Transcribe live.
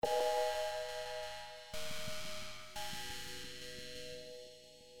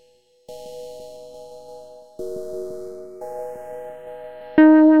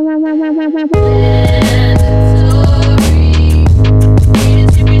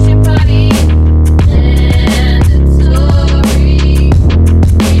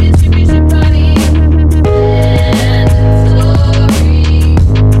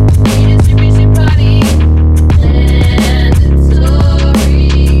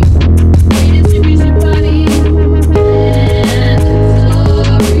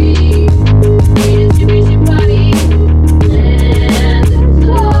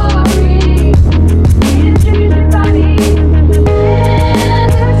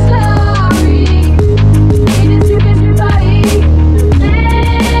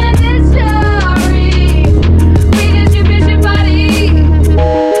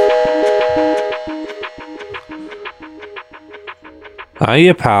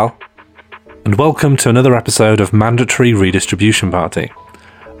Hiya pal, and welcome to another episode of Mandatory Redistribution Party.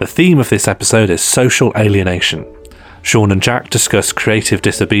 The theme of this episode is social alienation. Sean and Jack discuss creative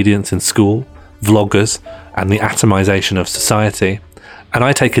disobedience in school, vloggers, and the atomisation of society, and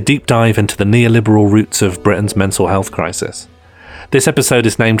I take a deep dive into the neoliberal roots of Britain's mental health crisis. This episode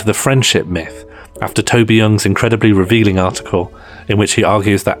is named The Friendship Myth, after Toby Young's incredibly revealing article in which he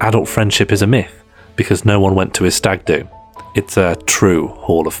argues that adult friendship is a myth because no one went to his stag do. It's a true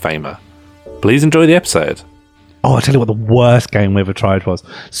Hall of Famer. Please enjoy the episode. Oh, I'll tell you what the worst game we ever tried was.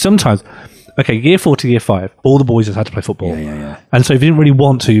 Sometimes, okay, year 4 to year 5, all the boys just had to play football. Yeah. And so if you didn't really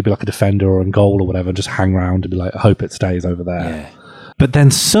want to, you'd be like a defender or in goal or whatever, and just hang around and be like, I hope it stays over there. Yeah. But then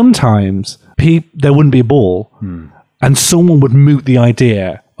sometimes there wouldn't be a ball, and someone would moot the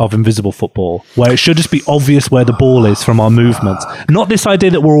idea of invisible football, where it should just be obvious where the ball is from our movements. Not this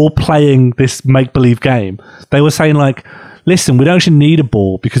idea that we're all playing this make-believe game. They were saying like, listen, we don't actually need a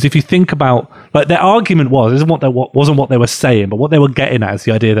ball, because if you think about, like, their argument wasn't what they were saying, but what they were getting at is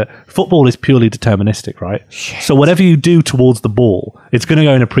the idea that football is purely deterministic, right? Shit. So whatever you do towards the ball, it's going to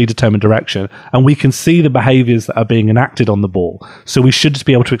go in a predetermined direction, and we can see the behaviours that are being enacted on the ball. So we should just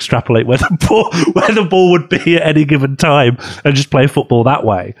be able to extrapolate where the ball would be at any given time, and just play football that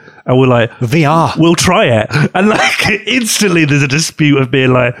way. And we're like, VR, we'll try it, and like instantly there's a dispute of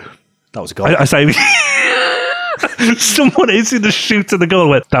being like, that was a goal. I say. Someone is in the shoot and the goal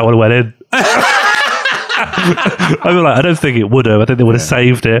went, that one went in. I don't think it would have. I think they would have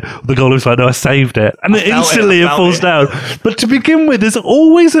saved it. The goal was like, no, I saved it. And then instantly it falls down. But to begin with, there's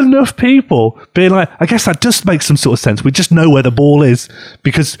always enough people being like, I guess that just makes some sort of sense. We just know where the ball is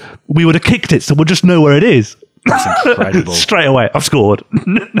because we would have kicked it, so we'll just know where it is. That's incredible. Straight away, I've scored.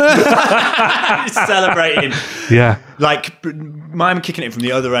 Celebrating. Yeah. Like, I'm kicking it from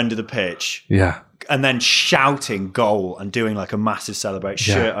the other end of the pitch. Yeah. And then shouting goal and doing like a massive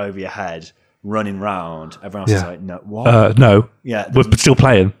celebration, shirt over your head, running round. Everyone else is like, no, what? No. Yeah. We're still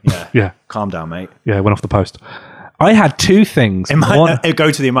playing. Yeah. Yeah. Calm down, mate. Yeah, it went off the post. I had two things.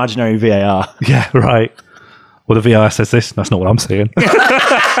 Go to the imaginary VAR. Yeah, right. Well, the VAR says this. That's not what I'm saying.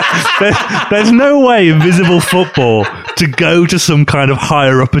 There's no way invisible football to go to some kind of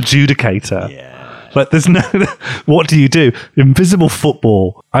higher up adjudicator. Yeah. Like, there's no... What do you do? Invisible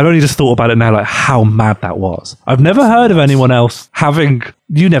football. I've only just thought about it now, like, how mad that was. I've never heard of anyone else having...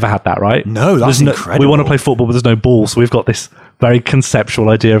 You never had that, right? No, that's incredible. We want to play football, but there's no ball, so we've got this very conceptual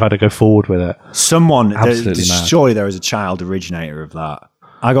idea of how to go forward with it. Surely there is a child originator of that.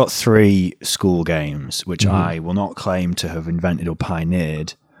 I got 3 school games, which I will not claim to have invented or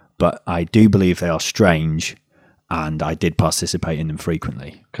pioneered, but I do believe they are strange, and I did participate in them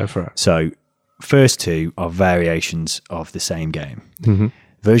frequently. Go for it. So... First 2 are variations of the same game. Mm-hmm.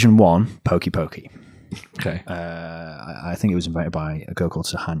 Version 1, Pokey Pokey. Okay. I think it was invented by a girl called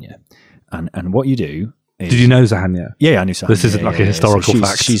Sahanya. And what you do is... Did you know Sahanya? Yeah, I knew Sahanya. This isn't a historical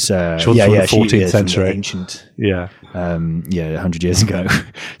fact. She's she was from the 14th century. Ancient. Yeah. 100 years ago.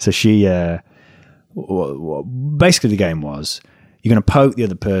 So she... basically the game was, you're going to poke the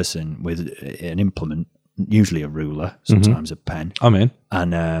other person with an implement, usually a ruler, sometimes a pen. I'm in.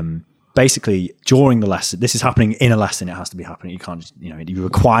 And... basically, during the lesson, this is happening in a lesson, it has to be happening. You can't just, you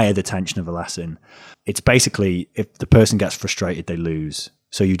require the tension of a lesson. It's basically, if the person gets frustrated, they lose.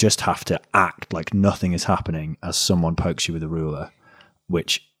 So you just have to act like nothing is happening as someone pokes you with a ruler,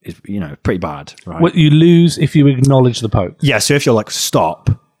 which is, pretty bad, right? What, you lose if you acknowledge the poke? Yeah, so if you're like, stop,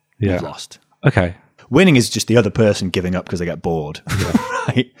 you've lost. Okay. Winning is just the other person giving up because they get bored,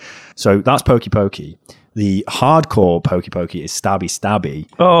 right? So that's Pokey Pokey. The hardcore Pokey Pokey is Stabby Stabby,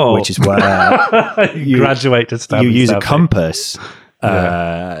 which is where you graduate to Stabby You use Stabby. a compass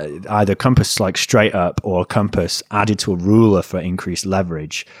Either compass like straight up or a compass added to a ruler for increased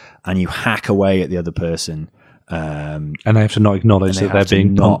leverage, and you hack away at the other person. And they have to not acknowledge that they're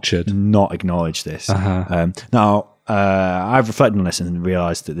being punctured. Not acknowledge this. Now, I've reflected on this and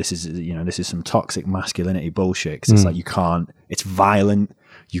realized that this is some toxic masculinity bullshit. Because it's like it's violent.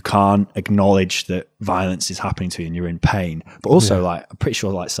 You can't acknowledge that violence is happening to you and you're in pain. But also, like, I'm pretty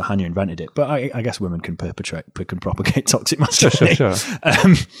sure like Sahanya invented it. But I guess women can propagate toxic masculinity. Sure.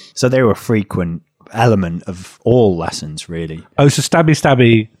 So they were a frequent element of all lessons, really. Oh, so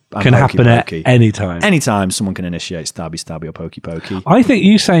stabby And can pokey happen pokey. at any time. Anytime someone can initiate stabby or pokey pokey. I think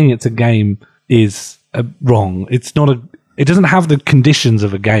you saying it's a game is wrong. It's not a. It doesn't have the conditions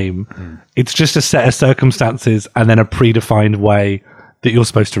of a game. It's just a set of circumstances and then a predefined way that you're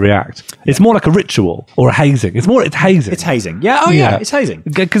supposed to react. It's more like a ritual or a hazing. It's hazing. It's hazing. Yeah. Oh, yeah. It's hazing.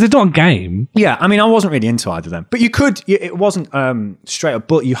 Because it's not a game. Yeah. I mean, I wasn't really into either of them, but you could. It wasn't straight up.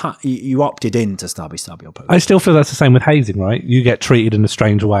 But you opted into stabby or pokey. I still feel that's the same with hazing, right? You get treated in a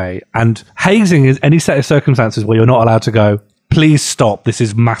strange way, and hazing is any set of circumstances where you're not allowed to go, please stop. This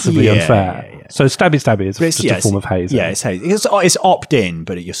is massively unfair. Yeah. So stabby is just a form of hazing. Yeah, it's hazing. It's opt in,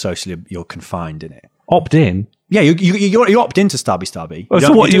 but you're confined in it. Opt in. Yeah, you opt into stabby. Oh,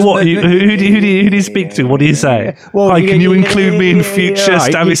 so what? Who do you speak to? What do you say? Well, can you include me in future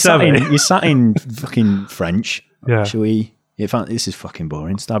stabby? You sat in fucking French. Yeah. Shall we? This is fucking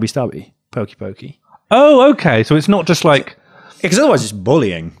boring. Stabby, pokey. Oh, okay. So it's not just like because otherwise it's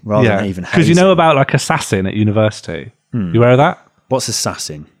bullying rather than even hazing. Because you know about like assassin at university. You aware of that? What's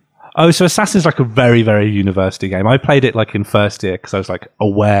assassin? Oh, so Assassin's like a very, very university game. I played it like in first year because I was like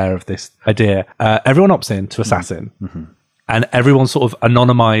aware of this idea. Everyone opts in to Assassin, and everyone's sort of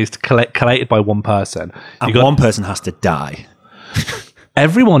anonymized, collated by one person. And one person has to die.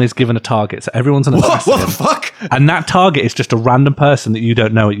 Everyone is given a target, so everyone's an assassin. What the fuck? And that target is just a random person that you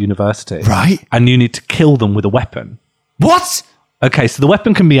don't know at university. Right. And you need to kill them with a weapon. What? Okay, so the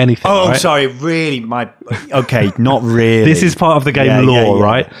weapon can be anything. Oh, right? sorry. Really? Okay, not really. This is part of the game lore,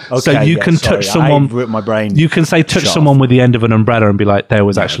 right? Okay, so you can touch someone. My brain. You can say touch someone with the end of an umbrella and be like, there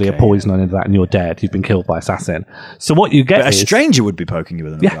was actually a poison under that, and you're dead. You've been killed by assassin. So what you get But is a stranger would be poking you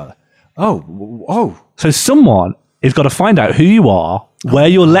with an umbrella. Oh. So someone has got to find out who you are, where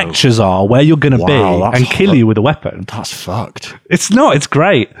your lectures are, where you're going to be, and kill you with a weapon. That's fucked. It's not. It's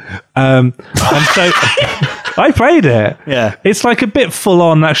great. And so I played it. Yeah. It's like a bit full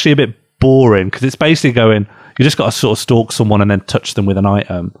on, actually a bit boring, because it's basically going, you just got to sort of stalk someone and then touch them with an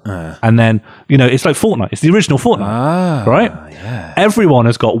item. And then, it's like Fortnite. It's the original Fortnite. Right? Yeah. Everyone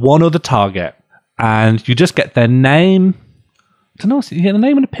has got one other target, and you just get their name. I don't know, you get the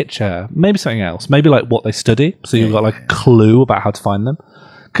name and a picture, maybe something else, maybe like what they study, so you've got like a clue about how to find them.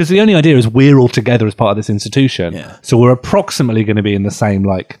 Because the only idea is we're all together as part of this institution, so we're approximately going to be in the same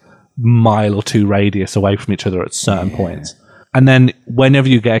like mile or two radius away from each other at certain points. And then whenever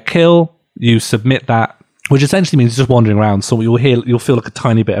you get a kill, you submit that, which essentially means just wandering around. So you'll feel like a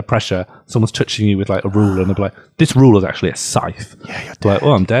tiny bit of pressure. Someone's touching you with like a ruler, and they'll be like, "This ruler is actually a scythe." Yeah, you're dead. Like,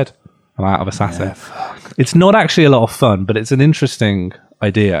 oh, I'm dead. I'm out of assassin. Yeah, it's not actually a lot of fun, but it's an interesting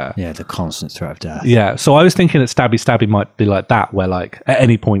idea. Yeah, the constant threat of death. Yeah, so I was thinking that stabby might be like that, where like at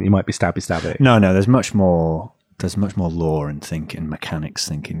any point you might be stabby. No, there's much more. There's much more lore and mechanics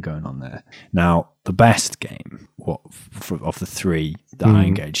thinking going on there. Now, the best game of the three that I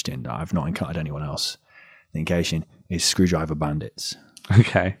engaged in, that I've not encountered anyone else engaged in, is Screwdriver Bandits.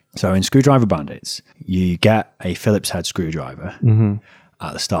 Okay. So in Screwdriver Bandits, you get a Phillips head screwdriver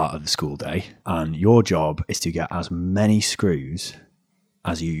at the start of the school day, and your job is to get as many screws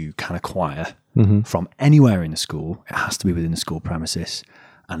as you can acquire from anywhere in the school. It has to be within the school premises,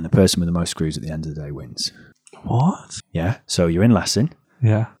 and the person with the most screws at the end of the day wins. What? Yeah. So you're in lesson.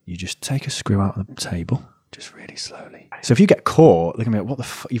 Yeah. You just take a screw out of the table, just really slowly. So if you get caught, they're going to be like, what the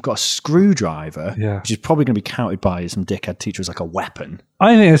fuck? You've got a screwdriver, which is probably going to be counted by some dickhead teacher as like a weapon.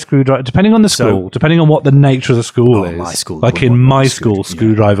 I think a screwdriver, depending on the school, depending on what the nature of the school is. My school, like in my school,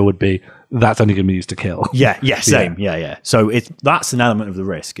 screwdriver would be, that's only going to be used to kill. Yeah, same. Yeah. So that's an element of the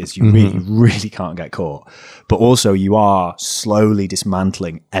risk, is you really can't get caught. But also you are slowly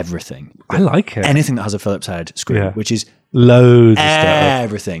dismantling everything. I like it. Anything that has a Phillips head screw, which is loads of stuff.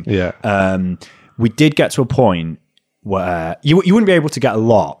 Everything. Yeah. We did get to a point where you wouldn't be able to get a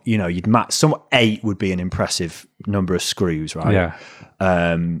lot. You'd match 8 would be an impressive number of screws, right?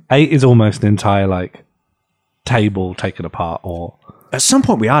 Yeah. 8 is almost an entire like table taken apart. Or at some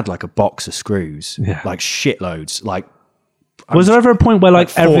point we had like a box of screws, like shitloads. Like, was there ever a point where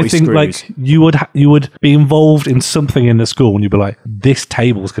like everything screws. Like you would be involved in something in the school and you'd be like, this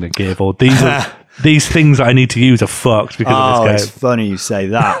table's going to give, or these are these things that I need to use are fucked because of this It's game. funny you say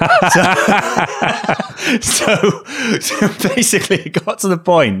that. so basically, it got to the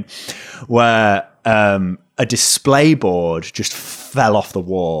point where a display board just fell off the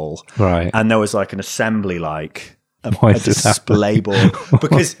wall, Right. and there was like an assembly, like Why a did this display board,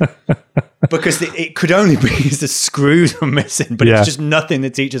 because it could only be the screws were missing, but Yeah. it's just nothing the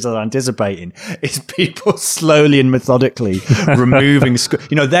teachers are anticipating. It's people slowly and methodically removing screws.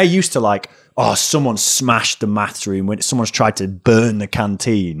 You know, they're used to like, oh, someone smashed the maths room when someone's tried to burn the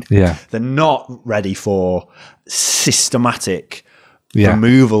canteen. Yeah. They're not ready for systematic Yeah.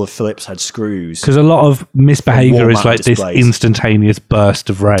 removal of Phillips head screws. Because a lot of misbehavior is Walmart like displays. this instantaneous burst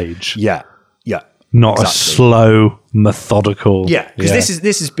of rage, Yeah. not a exactly. slow, methodical. Yeah, because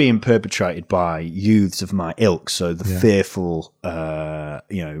this is being perpetrated by youths of my ilk. So the fearful,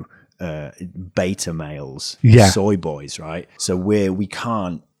 beta males, Yeah. soy boys, right? So we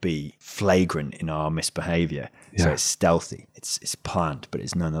can't be flagrant in our misbehavior. So Yeah. it's stealthy, it's planned, but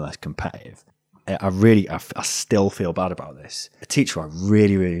it's nonetheless competitive. I still feel bad about this. A teacher I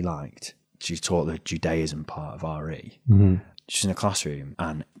really, really liked, she taught the Judaism part of RE. Mm-hmm. She's in a classroom,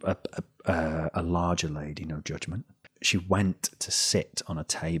 and a larger lady, no judgment, she went to sit on a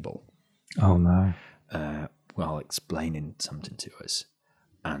table Oh no. while explaining something to us,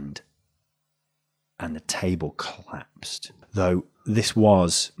 and the table collapsed. Though this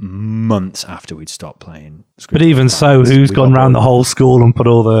was months after we'd stopped playing. But even so, who's gone round the whole school and put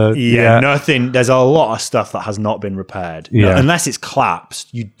all the nothing. There's a lot of stuff that has not been repaired. Yeah. Unless it's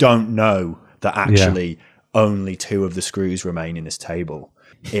collapsed, you don't know that actually only 2 of the screws remain in this table.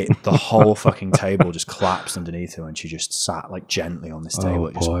 The whole fucking table just collapsed underneath her, and she just sat like gently on this table.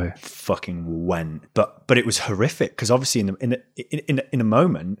 It boy. just fucking went. But it was horrific, because obviously in a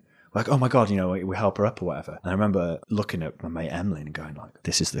moment, like, oh my God, we help her up or whatever. And I remember looking at my mate Emily and going like,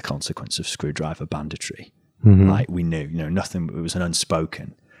 this is the consequence of screwdriver banditry. Mm-hmm. Like, we knew, nothing, it was an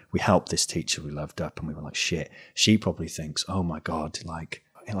unspoken. We helped this teacher we loved up, and we were like, shit. She probably thinks, oh my God, like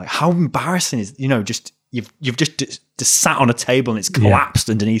how embarrassing is, just, you've just sat on a table and it's collapsed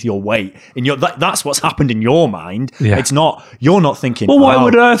underneath your weight. And that's what's happened in your mind. Yeah. It's not, you're not thinking, Well, why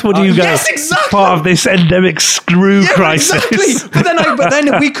on earth would you go? Yes, exactly. Part of this endemic screw crisis. Exactly. But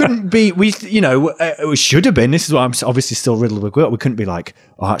then we couldn't be. It should have been. This is what I'm obviously still riddled with. We couldn't be like,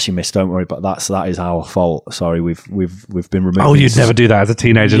 oh, actually, miss, don't worry, but that is our fault. Sorry, we've been removed. Oh, you'd never do that as a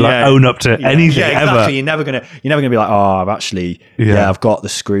teenager. Like own up to anything exactly. ever. You're never gonna be like, oh, I've actually, I've got the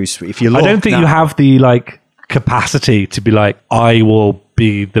screws. If you look, I don't think you have the capacity to be like, I will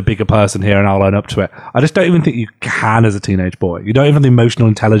be the bigger person here and I'll own up to it. I just don't even think you can as a teenage boy. You don't even have the emotional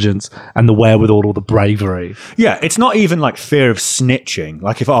intelligence and the wherewithal or the bravery. Yeah, it's not even like fear of snitching.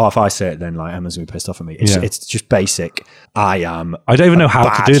 Like if I say it, then like Emma's gonna be pissed off at me. It's just basic. I don't even know how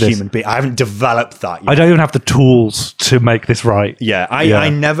to do this. Human being. I haven't developed that yet. I don't even have the tools to make this right. Yeah, I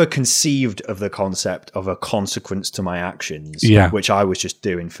never conceived of the concept of a consequence to my actions, which I was just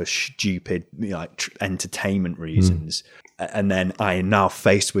doing for stupid, entertainment reasons. And then I am now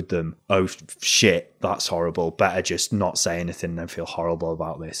faced with them. Oh shit, that's horrible. Better just not say anything and feel horrible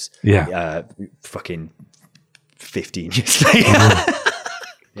about this. Yeah. Fucking 15 years later.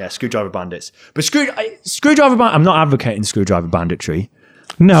 Yeah, screwdriver bandits. But screwdriver bandit. I'm not advocating screwdriver banditry.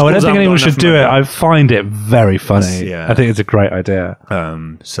 No, I don't think anyone should do it. I find it very funny. Yeah. I think it's a great idea.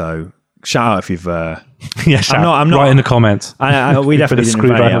 So shout out if you've. I'm not. Write in the comments. We definitely didn't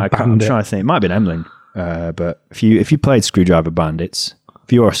invent it. I'm bandit. trying to think. It might have been Emlyn. But if you played Screwdriver Bandits,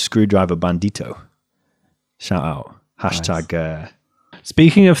 if you're a Screwdriver Bandito, shout out. Hashtag.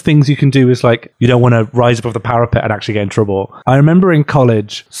 Speaking of things you can do is like, you don't want to rise above the parapet and actually get in trouble. I remember in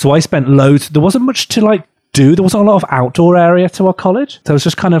college, so I spent loads, there wasn't much to do. There wasn't a lot of outdoor area to our college. So it was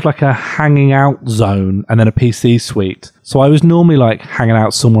just kind of like a hanging out zone and then a PC suite. So I was normally hanging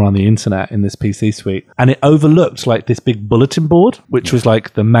out somewhere on the internet in this PC suite, and it overlooked this big bulletin board, which was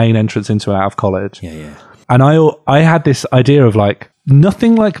the main entrance into and out of college. Yeah. And I had this idea of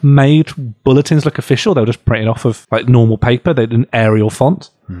nothing made bulletins look official. They were just printed off of normal paper. They did an Arial font.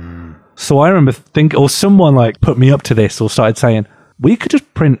 So I remember someone put me up to this, or started saying, we could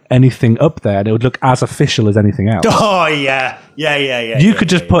just print anything up there and it would look as official as anything else. Oh, yeah. You could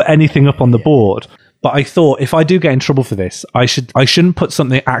just put anything up on the board. But I thought, if I do get in trouble for this, I shouldn't put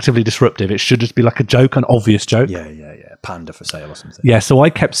something actively disruptive. It should just be a joke, an obvious joke. Yeah. Panda for sale or something. Yeah, so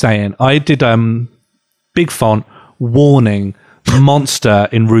I kept saying, I did big font, warning, monster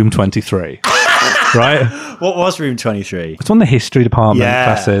in room 23. right? What was room 23? It's on the history department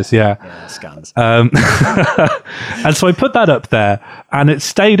classes, Yeah, scans. and so I put that up there, and it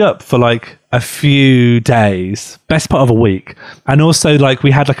stayed up for like a few days, best part of a week. And also, like,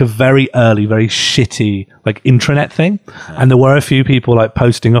 we had like a very early, very shitty like intranet thing, and there were a few people like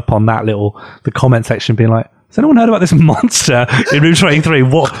posting up on that the comment section being like, has anyone heard about this monster in room 23?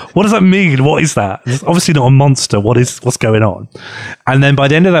 What does that mean? What is that? It's obviously not a monster. What's going on? And then by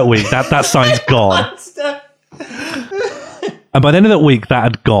the end of that week, that sign's gone. And by the end of that week, that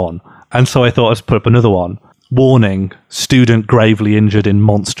had gone. And so I thought I'd put up another one. Warning, student gravely injured in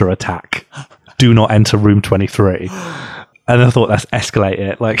monster attack. Do not enter room 23. And I thought, let's escalate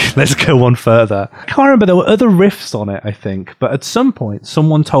it. Like, let's go one further. I can't remember. There were other riffs on it, I think. But at some point,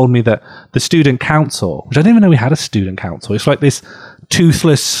 someone told me that the student council, which I didn't even know we had a student council. It's like this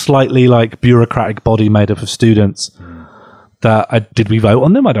toothless, slightly like bureaucratic body made up of students. Did we vote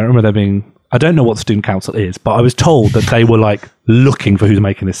on them? I don't remember there being... I don't know what the student council is, but I was told that they were like looking for who's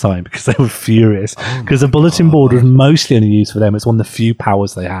making this sign because they were furious. Because the bulletin board was mostly only used for them. It's one of the few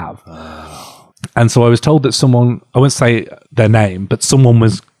powers they have. And so I was told that someone, I won't say their name, but someone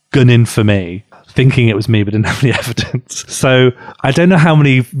was gunning for me, thinking it was me, but didn't have any evidence. So I don't know how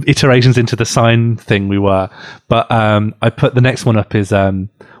many iterations into the sign thing we were, but I put the next one up is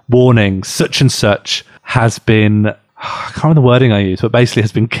warning, such and such has been... I can't remember the wording I used, but basically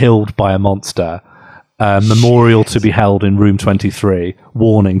has been killed by a monster. Memorial to be held in room 23.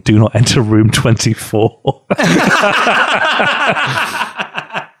 Warning, do not enter room 24.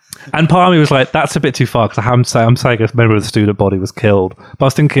 And part of me was like, that's a bit too far, because I'm saying a member of the student body was killed. But I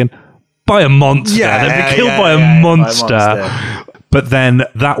was thinking, by a monster. They'd be killed by a monster. But then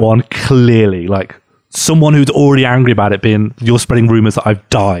that one clearly, like, someone who's already angry about it being, you're spreading rumors that I've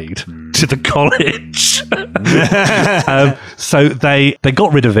died to the college. So they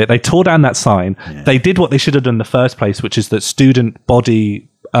got rid of it. They tore down that sign. They did what they should have done in the first place, which is that student body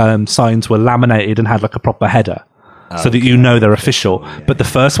signs were laminated and had like a proper header. So that you know they're official. But the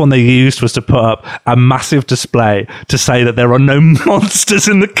first one they used was to put up a massive display to say that there are no monsters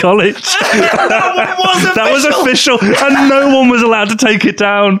in the college. That was official. And no one was allowed to take it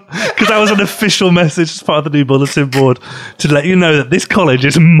down because that was an official message as part of the new bulletin board to let you know that this college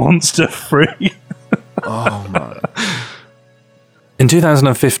is monster free. Oh, my. In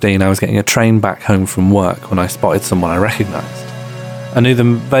 2015, I was getting a train back home from work when I spotted someone I recognised. I knew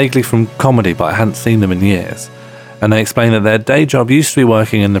them vaguely from comedy, but I hadn't seen them in years. And they explained that their day job used to be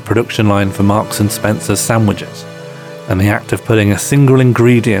working in the production line for Marks and Spencer's sandwiches. And the act of putting a single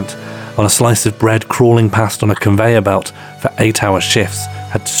ingredient on a slice of bread crawling past on a conveyor belt for 8-hour shifts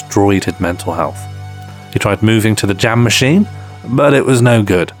had destroyed his mental health. He tried moving to the jam machine, but it was no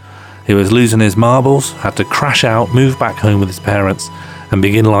good. He was losing his marbles, had to crash out, move back home with his parents, and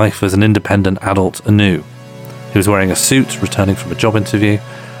begin life as an independent adult anew. He was wearing a suit, returning from a job interview,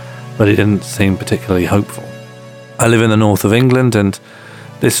 but he didn't seem particularly hopeful. I live in the north of England, and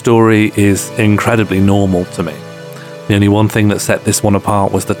this story is incredibly normal to me. The only one thing that set this one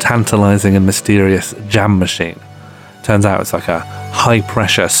apart was the tantalising and mysterious jam machine. Turns out it's like a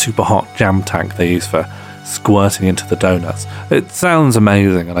high-pressure, super-hot jam tank they use for squirting into the donuts. It sounds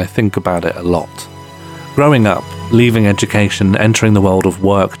amazing, and I think about it a lot. Growing up, leaving education, entering the world of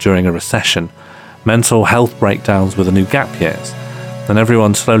work during a recession, mental health breakdowns were the new gap years, and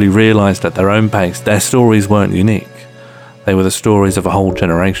everyone slowly realised at their own pace their stories weren't unique. They were the stories of a whole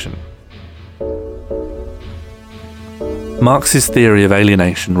generation. Marx's theory of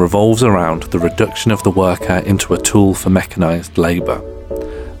alienation revolves around the reduction of the worker into a tool for mechanised labour.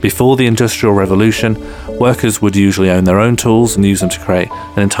 Before the Industrial Revolution, workers would usually own their own tools and use them to create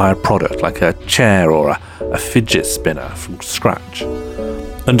an entire product, like a chair or a fidget spinner from scratch.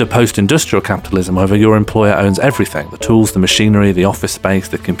 Under post-industrial capitalism, however, your employer owns everything: the tools, the machinery, the office space,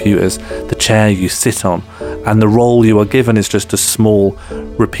 the computers, the chair you sit on, and the role you are given is just a small,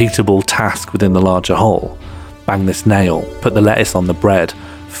 repeatable task within the larger whole. Bang this nail, put the lettuce on the bread,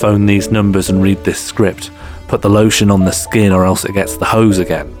 phone these numbers and read this script, put the lotion on the skin or else it gets the hose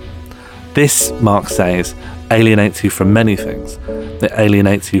again. This, Marx says, alienates you from many things. It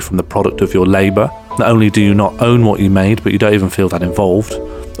alienates you from the product of your labour. Not only do you not own what you made, but you don't even feel that involved.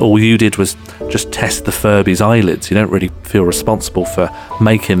 All you did was just test the Furby's eyelids. You don't really feel responsible for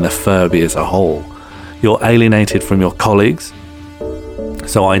making the Furby as a whole. You're alienated from your colleagues.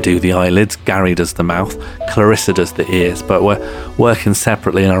 So I do the eyelids, Gary does the mouth, Clarissa does the ears, but we're working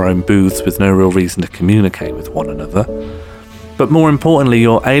separately in our own booths with no real reason to communicate with one another. But more importantly,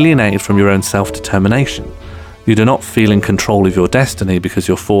 you're alienated from your own self-determination. You do not feel in control of your destiny because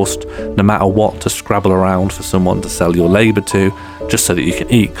you're forced, no matter what, to scrabble around for someone to sell your labour to, just so that you can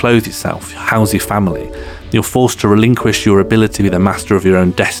eat, clothe yourself, house your family. You're forced to relinquish your ability to be the master of your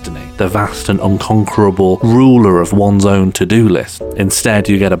own destiny, the vast and unconquerable ruler of one's own to-do list. Instead,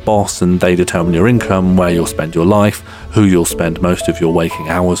 you get a boss and they determine your income, where you'll spend your life, who you'll spend most of your waking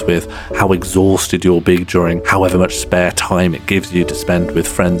hours with, how exhausted you'll be during however much spare time it gives you to spend with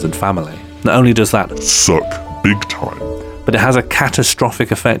friends and family. Not only does that suck big time, but it has a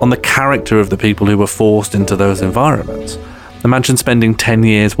catastrophic effect on the character of the people who were forced into those environments. Imagine spending 10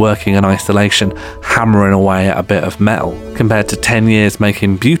 years working in isolation, hammering away at a bit of metal, compared to 10 years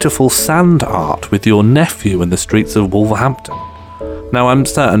making beautiful sand art with your nephew in the streets of Wolverhampton. Now, I'm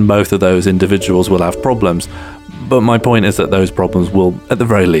certain both of those individuals will have problems, but my point is that those problems will, at the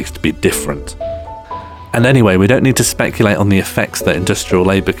very least, be different. And anyway, we don't need to speculate on the effects that industrial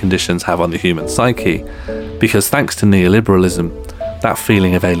labour conditions have on the human psyche, because thanks to neoliberalism, that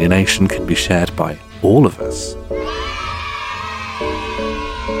feeling of alienation can be shared by all of us.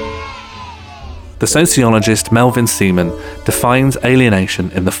 The sociologist Melvin Seaman defines alienation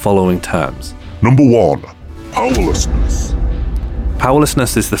in the following terms. Number 1, powerlessness.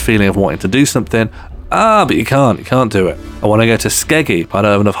 Powerlessness is the feeling of wanting to do something, but you can't do it. I want to go to Skeggy, but I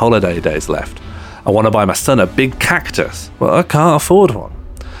don't have enough holiday days left. I want to buy my son a big cactus. Well, I can't afford one.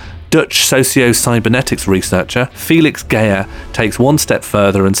 Dutch socio-cybernetics researcher Felix Geyer takes one step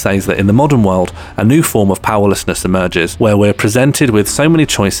further and says that in the modern world, a new form of powerlessness emerges where we're presented with so many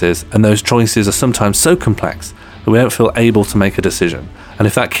choices, and those choices are sometimes so complex that we don't feel able to make a decision. And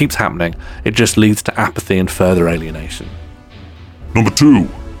if that keeps happening, it just leads to apathy and further alienation. Number 2,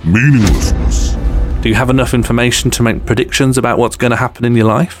 meaninglessness. Do you have enough information to make predictions about what's going to happen in your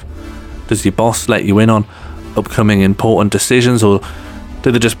life? Does your boss let you in on upcoming important decisions, or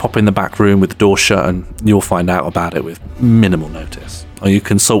do they just pop in the back room with the door shut and you'll find out about it with minimal notice? Are you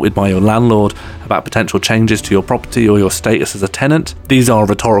consulted by your landlord about potential changes to your property or your status as a tenant? These are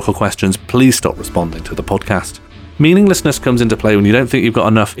rhetorical questions. Please stop responding to the podcast. Meaninglessness comes into play when you don't think you've got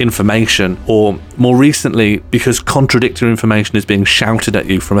enough information, or more recently, because contradictory information is being shouted at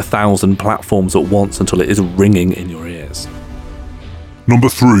you from 1,000 platforms at once until it is ringing in your ears. Number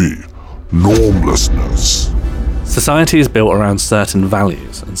 3, normlessness. Society is built around certain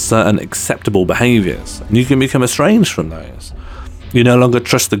values and certain acceptable behaviours, and you can become estranged from those. You no longer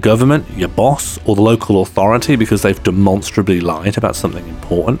trust the government, your boss, or the local authority because they've demonstrably lied about something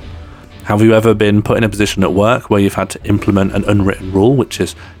important. Have you ever been put in a position at work where you've had to implement an unwritten rule which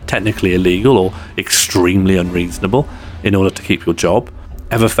is technically illegal or extremely unreasonable in order to keep your job?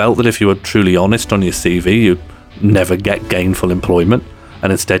 Ever felt that if you were truly honest on your CV, you'd never get gainful employment,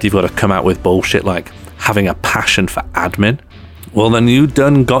 and instead you've got to come out with bullshit like having a passion for admin? Well, then you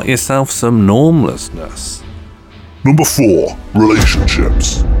done got yourself some normlessness. Number 4,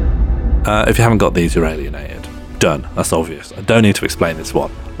 relationships. If you haven't got these, you're alienated. Done. That's obvious. I don't need to explain this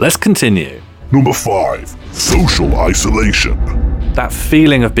one. Let's continue. Number 5, social isolation. That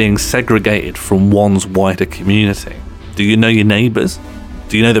feeling of being segregated from one's wider community. Do you know your neighbours?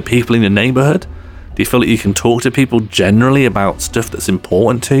 Do you know the people in your neighbourhood? Do you feel that you can talk to people generally about stuff that's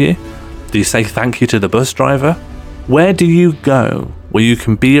important to you? Do you say thank you to the bus driver? Where do you go where you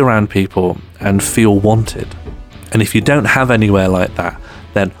can be around people and feel wanted? And if you don't have anywhere like that,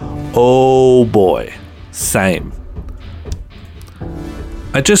 then oh boy, same.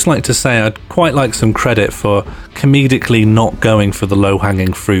 I'd just like to say I'd quite like some credit for comedically not going for the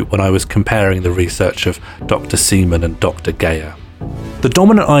low-hanging fruit when I was comparing the research of Dr. Seaman and Dr. Geyer. The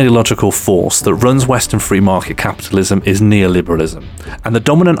dominant ideological force that runs Western free market capitalism is neoliberalism, and the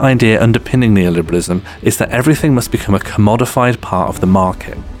dominant idea underpinning neoliberalism is that everything must become a commodified part of the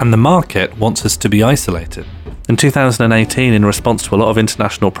market, and the market wants us to be isolated. In 2018, in response to a lot of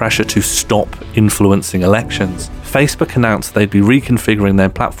international pressure to stop influencing elections, Facebook announced they'd be reconfiguring their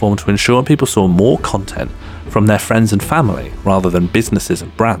platform to ensure people saw more content from their friends and family rather than businesses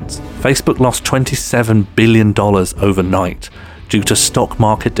and brands. Facebook lost $27 billion overnight due to stock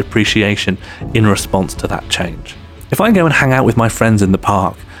market depreciation in response to that change. If I go and hang out with my friends in the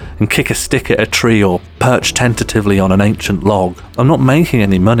park and kick a stick at a tree or perch tentatively on an ancient log, I'm not making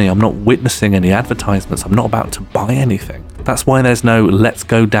any money, I'm not witnessing any advertisements, I'm not about to buy anything. That's why there's no let's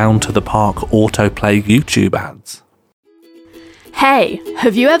go down to the park autoplay YouTube ads. Hey,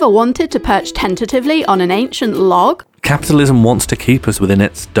 have you ever wanted to perch tentatively on an ancient log? Capitalism wants to keep us within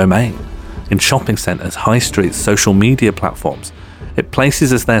its domain. In shopping centres, high streets, social media platforms. It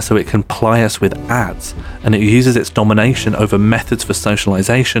places us there so it can ply us with ads, and it uses its domination over methods for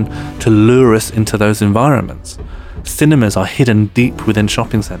socialisation to lure us into those environments. Cinemas are hidden deep within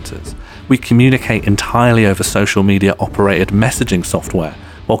shopping centres. We communicate entirely over social media operated messaging software,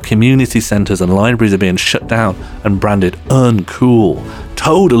 while community centres and libraries are being shut down and branded uncool.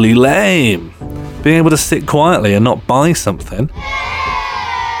 Totally lame. Being able to sit quietly and not buy something.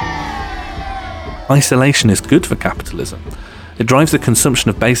 Isolation is good for capitalism. It drives the consumption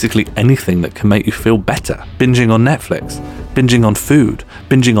of basically anything that can make you feel better. Binging on Netflix, binging on food,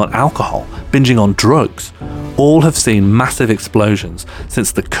 binging on alcohol, binging on drugs. All have seen massive explosions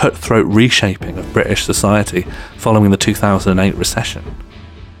since the cutthroat reshaping of British society following the 2008 recession.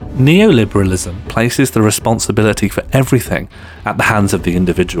 Neoliberalism places the responsibility for everything at the hands of the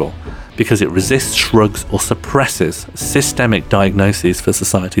individual because it resists, shrugs, or suppresses systemic diagnoses for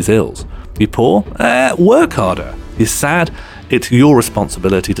society's ills. You poor? Work harder. You're sad? It's your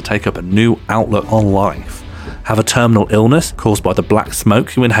responsibility to take up a new outlook on life. Have a terminal illness caused by the black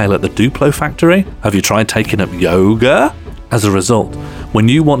smoke you inhale at the Duplo factory? Have you tried taking up yoga? As a result, when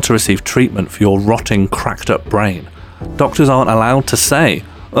you want to receive treatment for your rotting, cracked up brain, doctors aren't allowed to say,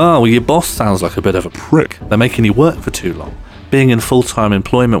 "Oh, well, your boss sounds like a bit of a prick. They're making you work for too long." Being in full-time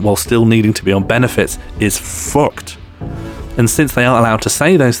employment while still needing to be on benefits is fucked. And since they aren't allowed to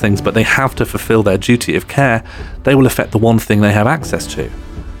say those things, but they have to fulfill their duty of care, they will affect the one thing they have access to.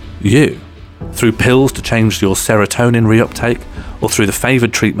 You. Through pills to change your serotonin reuptake, or through the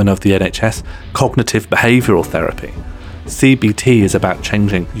favoured treatment of the NHS, cognitive behavioural therapy. CBT is about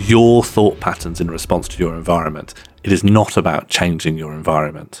changing your thought patterns in response to your environment. It is not about changing your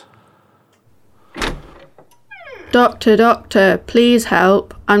environment. Doctor, please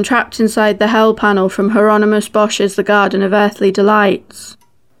help. I'm trapped inside the hell panel from Hieronymus Bosch's The Garden of Earthly Delights.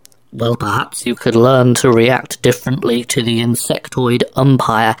 Well, perhaps you could learn to react differently to the insectoid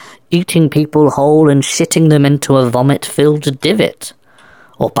umpire, eating people whole and shitting them into a vomit-filled divot.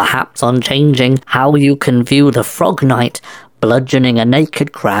 Or perhaps on changing how you can view the Frog Knight bludgeoning a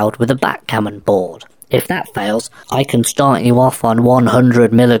naked crowd with a backgammon board. If that fails, I can start you off on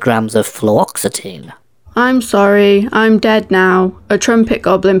 100 milligrams of fluoxetine. I'm sorry, I'm dead now. A trumpet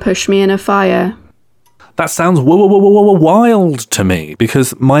goblin pushed me in a fire. That sounds wild to me,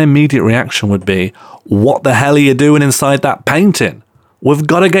 because my immediate reaction would be, what the hell are you doing inside that painting? We've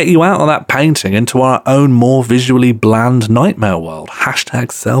got to get you out of that painting into our own more visually bland nightmare world.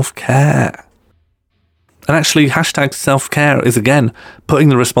 Hashtag self-care. And actually, hashtag self-care is, again, putting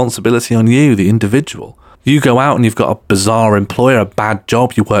the responsibility on you, the individual. You go out and you've got a bizarre employer, a bad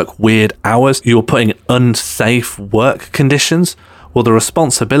job, you work weird hours, you're putting in unsafe work conditions. Well, the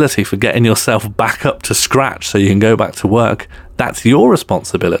responsibility for getting yourself back up to scratch so you can go back to work, that's your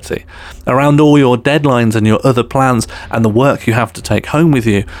responsibility. Around all your deadlines and your other plans and the work you have to take home with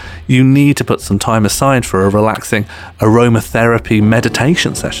you, you need to put some time aside for a relaxing aromatherapy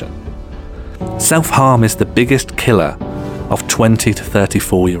meditation session. Self-harm is the biggest killer of 20 to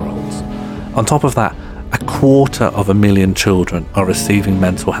 34-year-olds. On top of that, 250,000 children are receiving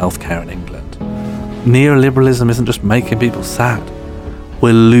mental health care in England. Neoliberalism isn't just making people sad.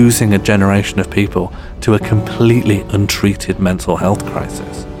 We're losing a generation of people to a completely untreated mental health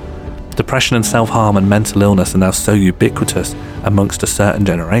crisis. Depression and self-harm and mental illness are now so ubiquitous amongst a certain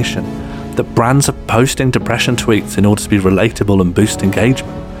generation that brands are posting depression tweets in order to be relatable and boost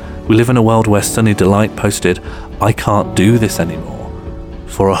engagement. We live in a world where Sunny Delight posted, "I can't do this anymore,"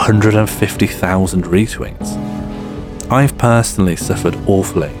 for 150,000 retweets. I've personally suffered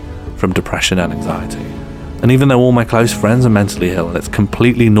awfully from depression and anxiety. And even though all my close friends are mentally ill, and it's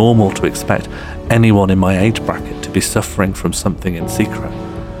completely normal to expect anyone in my age bracket to be suffering from something in secret,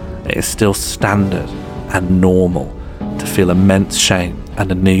 it is still standard and normal to feel immense shame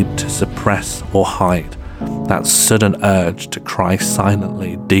and a need to suppress or hide that sudden urge to cry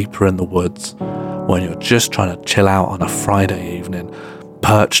silently deeper in the woods when you're just trying to chill out on a Friday evening,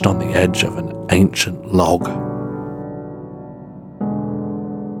 perched on the edge of an ancient log.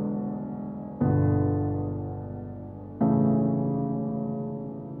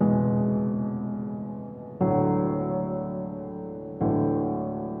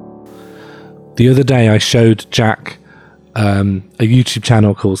 The other day I showed Jack a YouTube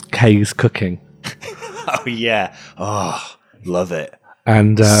channel called Kay's Cooking. Oh, yeah. Oh, love it.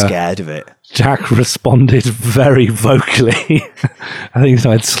 And scared of it. Jack responded very vocally. I think he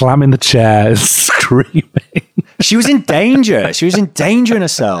started slamming the chair and screaming. She was in danger. She was endangering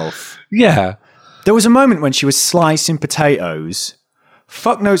herself. Yeah. There was a moment when she was slicing potatoes.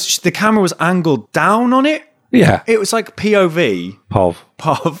 Fuck knows, the camera was angled down on it. Yeah. It was like POV.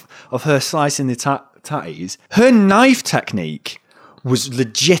 POV of her slicing the tatties. Her knife technique was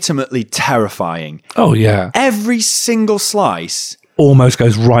legitimately terrifying. Oh, yeah. Every single slice almost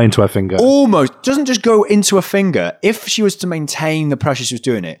goes right into her finger. Almost. Doesn't just go into her finger. If she was to maintain the pressure she was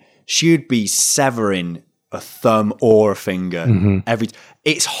doing it, She'd be severing a thumb or a finger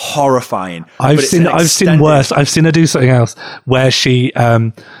it's horrifying. I've But it's seen an I've seen extended- worse. I've seen her do something else where she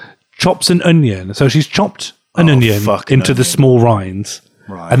chops an onion. So she's chopped an onion fucking into the onion. small rinds.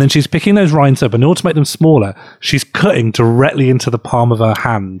 Right. And then she's picking those rinds up, and in order to make them smaller, she's cutting directly into the palm of her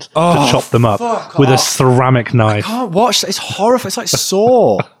hand to chop them up with a ceramic knife. Can't watch that. It's horrifying. It's like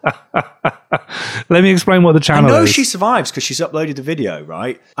Saw. Let me explain what the I channel know is. she survives because she's uploaded the video,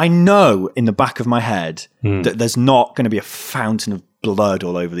 right? I know in the back of my head Hmm. that there's not going to be a fountain of blood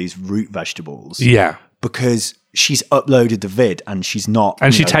all over these root vegetables. Yeah. Because she's uploaded the vid and she's not.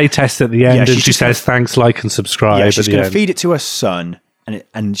 And you she know, tests at the end, Yeah, and she's she just gonna- says, thanks, like, and subscribe yeah, at she's the going to end. feed it to her son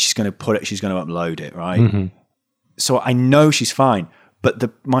and she's going to put it, she's going to upload it, right? Mm-hmm. So I know she's fine. But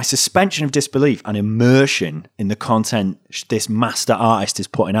my suspension of disbelief and immersion in the content this master artist is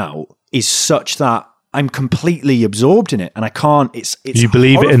putting out is such that I'm completely absorbed in it, and I can't. It's You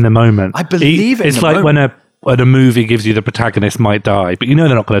believe it in the moment. I believe it. It's in the like moment. when a movie gives you the protagonist might die, but you know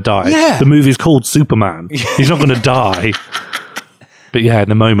they're not going to die. Yeah. The movie's called Superman. He's not going to die. But yeah, in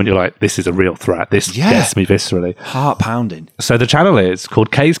the moment you're like, this is a real threat. This gets me viscerally. Heart pounding. So the channel is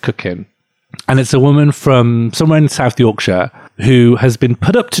called Kay's Cooking, and it's a woman from somewhere in South Yorkshire who has been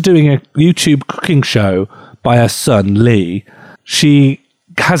put up to doing a YouTube cooking show by her son, Lee. She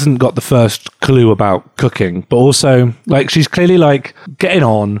hasn't got the first clue about cooking, but also, like, she's clearly, like, getting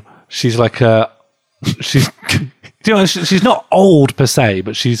on. She's like she's, you know, she's not old per se,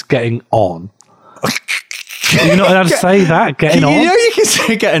 but she's getting on. You're not allowed to say that, getting on. You know, you can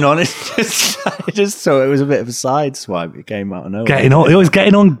say getting on. It's just, I just thought it was a bit of a side swipe. It came out of nowhere. Getting on. It was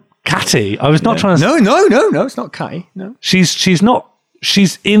getting on catty. I was not trying to... No, it's not catty. No. She's not...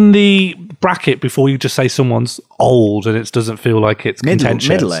 She's in the bracket before you just say someone's old and it doesn't feel like it's contentious.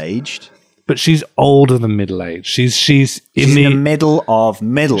 Middle-aged. But she's older than middle-aged. She's in the middle of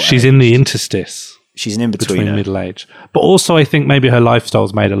middle She's in the interstice She's an between in-betweener. middle age. But also I think maybe her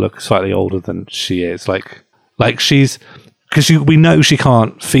lifestyle's made her look slightly older than she is. Like she's... Because we know she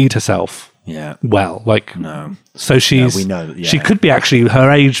can't feed herself Yeah. well. Like, No. so she's... we know, yeah. She could be actually... Her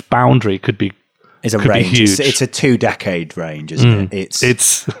age boundary could be... It's a could be range. huge. It's a 2-decade range, isn't it?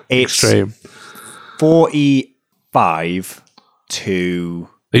 It's extreme. 45 to...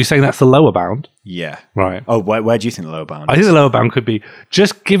 Are you saying that's the lower bound? Yeah. Right. Oh, where do you think the lower bound I is? think the lower bound could be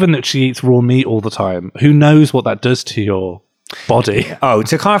just given that she eats raw meat all the time. Who knows what that does to your body? Oh,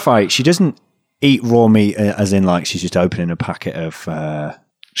 to clarify, she doesn't eat raw meat as in like she's just opening a packet of...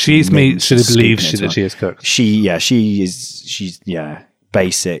 She eats meat. mince She and believes scooping it that she is cooked. she's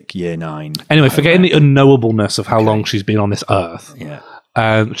basic year 9. Anyway, forgetting the unknowableness of how long she's been on this earth. Yeah.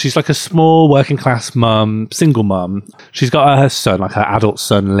 She's like a small working class mum, single mum. She's got her son, like her adult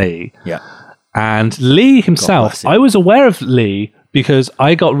son, Lee. Yeah. And Lee bless himself, him. I was aware of Lee because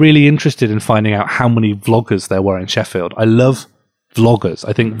I got really interested in finding out how many vloggers there were in Sheffield. I love vloggers.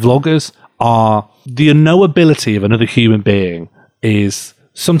 I think vloggers are... The unknowability of another human being is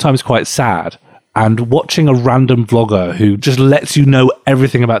sometimes quite sad. And watching a random vlogger who just lets you know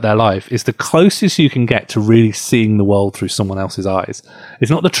everything about their life is the closest you can get to really seeing the world through someone else's eyes.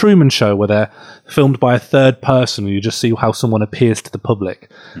 It's not the Truman Show where they're filmed by a third person and you just see how someone appears to the public.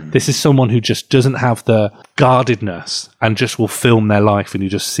 This is someone who just doesn't have the guardedness and just will film their life and you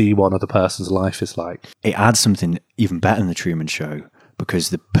just see what another person's life is like. It adds something even better than the Truman Show because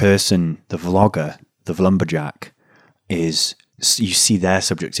the person, the vlogger, the lumberjack, is... You see their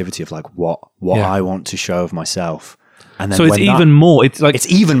subjectivity of like what Yeah. I want to show of myself. And then So it's when that- even more. It's like... It's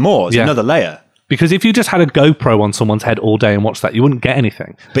even more. It's Yeah. another layer. Because if you just had a GoPro on someone's head all day and watched that, you wouldn't get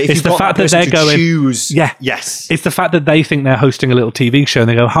anything. But if it's you've the got fact that that they're person to going, choose- yeah, Yes. It's the fact that they think they're hosting a little TV show and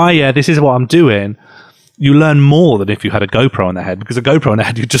they go, "Hi, yeah, this is what I'm doing." You learn more than if you had a GoPro on their head, because a GoPro on their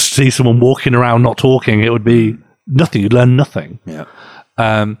head, you just see someone walking around not talking. It would be nothing. You'd learn nothing. Yeah.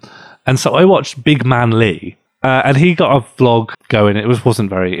 And so I watched Big Man Lee. And he got a vlog going. It wasn't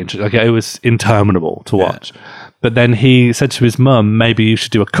very interesting. Like, it was interminable to watch. But then he said to his mum, maybe you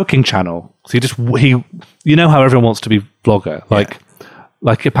should do a cooking channel. So you know how everyone wants to be vlogger.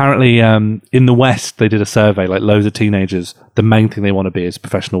 Like apparently in the West, they did a survey, like loads of teenagers, the main thing they want to be is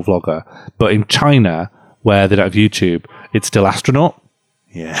professional vlogger. But in China, where they don't have YouTube, it's still astronaut.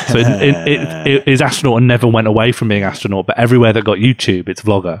 Yeah. So it is astronaut and never went away from being astronaut. But everywhere that got YouTube, it's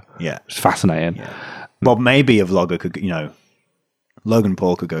vlogger. Yeah. It's fascinating. Well, maybe a vlogger could, Logan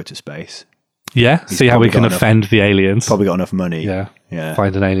Paul could go to space. Yeah, see how we probably can got enough- offend the aliens. Probably got enough money. Yeah. Yeah.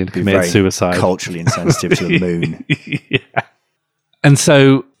 Find an alien who Be committed very suicide. Culturally insensitive to the moon. And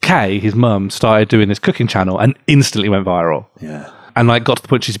so Kay, his mum, started doing this cooking channel and instantly went viral. Yeah. and like got to the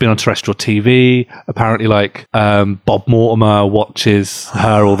point she's been on terrestrial TV. Apparently, like Bob Mortimer watches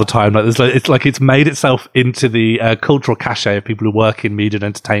her all the time. Like, it's made itself into the cultural cachet of people who work in media and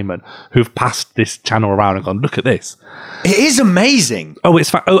entertainment who've passed this channel around and gone, look at this. It is amazing. Oh,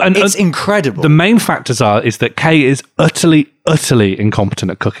 it's incredible. The main factors is that Kay is utterly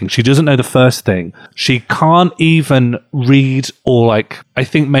incompetent at cooking. She doesn't know the first thing. She can't even read, or like, I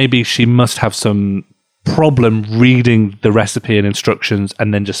think maybe she must have some problem reading the recipe and instructions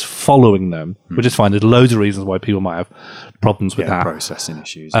and then just following them, which is fine. There's loads of reasons why people might have problems with that. Processing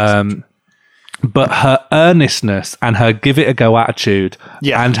issues. But her earnestness and her give it a go attitude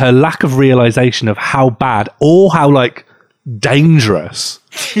and her lack of realization of how bad or how like dangerous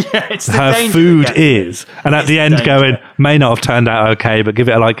her food is, and at the end going, may not have turned out okay, but give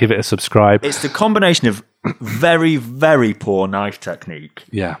it a like, give it a subscribe. It's the combination of very, very poor knife technique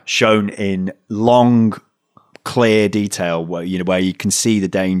shown in long, clear detail where you can see the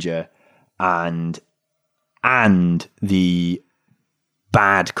danger, and the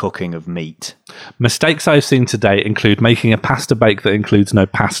bad cooking of meat. Mistakes I've seen today include making a pasta bake that includes no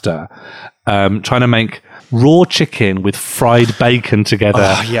pasta, trying to make raw chicken with fried bacon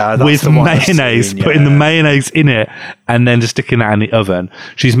together with mayonnaise, putting the mayonnaise in it and then just sticking that in the oven.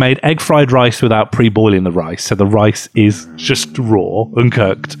 She's made egg fried rice without pre-boiling the rice, so the rice is just raw,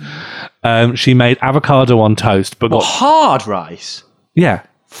 uncooked. She made avocado on toast, but got hard rice. Yeah,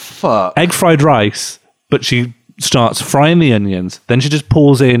 fuck, egg fried rice, but she starts frying the onions, then she just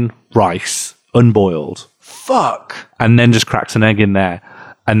pours in rice, unboiled. Fuck. And then just cracks an egg in there,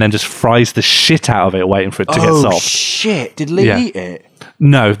 and then just fries the shit out of it, waiting for it to get soft. Oh, shit. Did Lee eat it?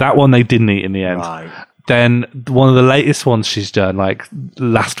 No, that one they didn't eat in the end. Right. Then one of the latest ones she's done, like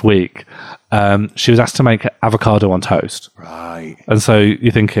last week, she was asked to make avocado on toast. Right. And so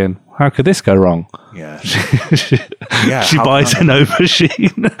you're thinking, how could this go wrong? Yeah. She buys an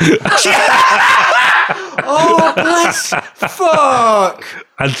aubergine. Oh, bless. Fuck.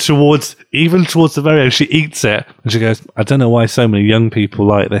 And towards the very end, she eats it and she goes, I don't know why so many young people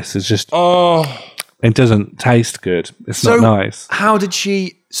like this. It's just, it doesn't taste good. It's not nice. How did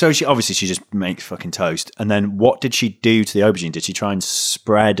she, she obviously she just makes fucking toast. And then what did she do to the aubergine? Did she try and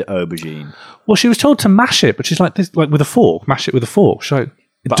spread aubergine? Well, she was told to mash it, but she's like this, like with a fork, mash it with a fork. She's like,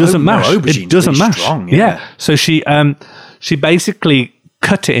 it doesn't mash. It doesn't mash. Strong, yeah. So she basically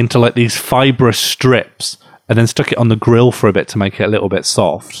cut it into like these fibrous strips and then stuck it on the grill for a bit to make it a little bit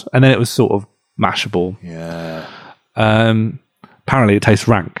soft. And then it was sort of mashable. Yeah. Apparently it tastes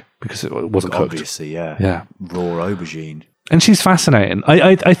rank because it wasn't cooked. Obviously, yeah. Yeah. Raw aubergine. And she's fascinating.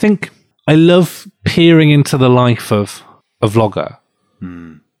 I think I love peering into the life of a vlogger.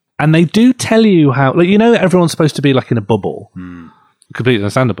 And they do tell you how, like, everyone's supposed to be like in a bubble. Completely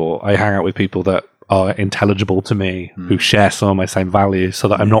understandable. I hang out with people that are intelligible to me, who share some of my same values, so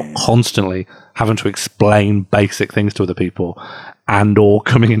that I'm not constantly having to explain basic things to other people and or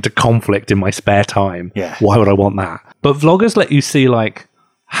coming into conflict in my spare time. Yeah. Why would I want that? But vloggers let you see like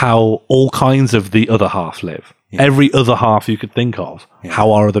how all kinds of the other half live. Yeah. Every other half you could think of. Yeah.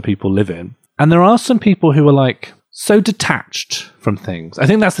 How are other people living? And there are some people who are like so detached from things. I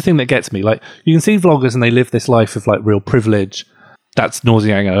think that's the thing that gets me. Like, you can see vloggers and they live this life of like real privilege. That's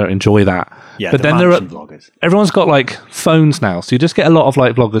nauseating. I don't enjoy that. Yeah, but then there are vloggers. Everyone's got like phones now, so you just get a lot of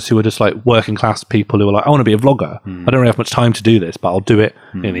like vloggers who are just like working class people who are like, I want to be a vlogger. I don't really have much time to do this, but I'll do it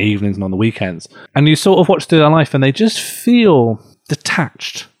in the evenings and on the weekends. And you sort of watch through their life, and they just feel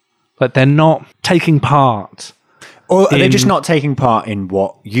detached, like they're not taking part. Or are they just not taking part in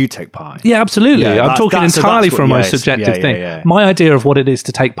what you take part in? Yeah, absolutely. Yeah, I'm talking entirely from my most subjective thing. My idea of what it is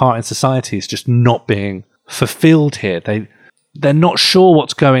to take part in society is just not being fulfilled here. They're not sure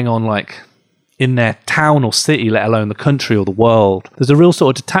what's going on, like in their town or city, let alone the country or the world. There's a real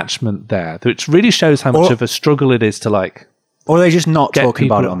sort of detachment there, which really shows how much of a struggle it is to like. Or are they just not talking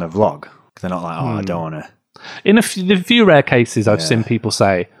about it on their vlog? They're not like, I don't want to. In the few rare cases, I've seen people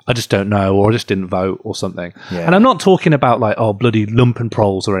say, I just don't know, or I just didn't vote, or something. Yeah. And I'm not talking about like, bloody lumpen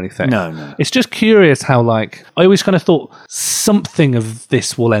proles or anything. No. It's just curious how like, I always kind of thought something of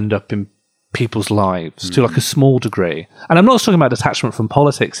this will end up in people's lives to like a small degree. And I'm not talking about detachment from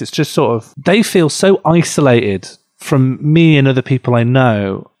politics. It's just sort of, they feel so isolated from me and other people I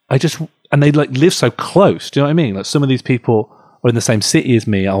know. And they like live so close. Do you know what I mean? Like some of these people are in the same city as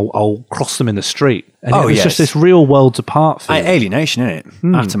me. I'll cross them in the street. And it's just this real worlds apart feeling. Alienation, isn't it?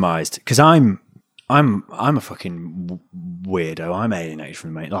 Atomized. Because I'm a fucking weirdo. I'm alienated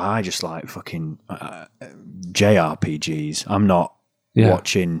from the mate. Like, I just like fucking JRPGs. I'm not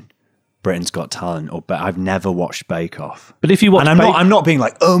watching Britain's Got Talent, but I've never watched Bake Off. But if you watch, and I'm not being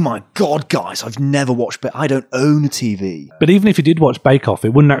like, oh my God, guys, I've never watched I don't own a TV. But even if you did watch Bake Off,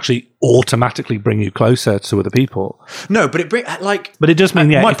 it wouldn't actually automatically bring you closer to other people. No, but But it does mean,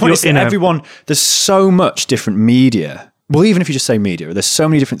 yeah. My point is that everyone, there's so much different media. Well, even if you just say media, there's so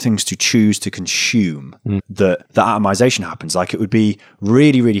many different things to choose to consume that the atomization happens. Like, it would be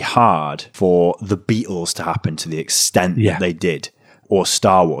really, really hard for the Beatles to happen to the extent that they did. Or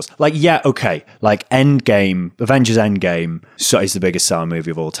Star Wars. Like, yeah, okay. Like Endgame, Avengers Endgame is the biggest selling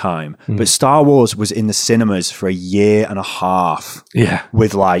movie of all time. But Star Wars was in the cinemas for a year and a half. Yeah.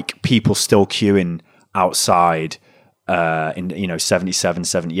 With like people still queuing outside in 77,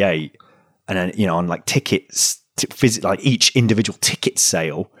 78. And then, on like tickets, like each individual ticket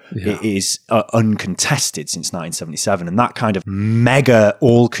sale is uncontested since 1977. And that kind of mega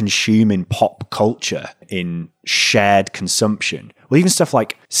all-consuming pop culture in shared consumption. Well, even stuff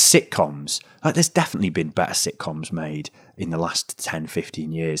like sitcoms, like there's definitely been better sitcoms made in the last 10,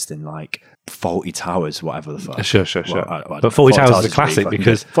 15 years than like Fawlty Towers, whatever the fuck. Sure. But Fawlty Towers is a classic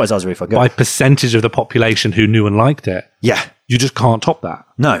because Fawlty Towers is really fucking good. By percentage of the population who knew and liked it, you just can't top that.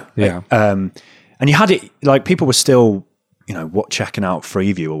 No. Yeah. And you had it, like people were still, checking out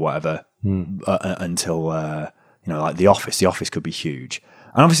Freeview or whatever until, like The Office. The Office could be huge.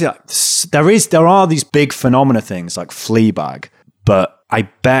 And obviously there are these big phenomena things like Fleabag, but I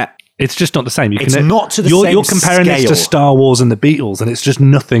bet it's just not the same. It's not to the same You're comparing scale. this to Star Wars and the Beatles, and it's just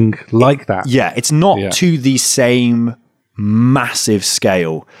nothing like that. Yeah, it's not to the same massive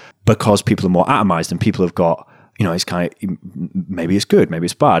scale because people are more atomized and people have got, it's kind of, maybe it's good, maybe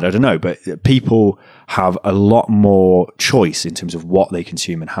it's bad, I don't know, but people have a lot more choice in terms of what they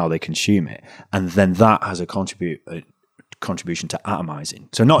consume and how they consume it. And then that has a contribution to atomizing.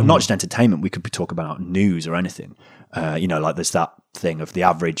 So not just entertainment, we could talk about news or anything. Like there's that thing of the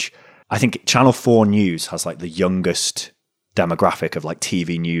average, I think Channel 4 News has like the youngest demographic of like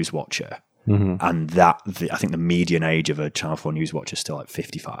TV news watcher. And I think the median age of a Channel 4 News watcher is still like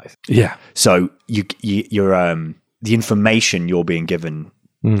 55. Yeah. So you're the information you're being given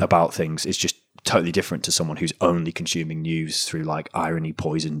about things is just totally different to someone who's only consuming news through like irony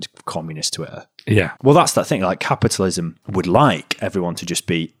poisoned communist Twitter. Yeah. Well, that's that thing. Like capitalism would like everyone to just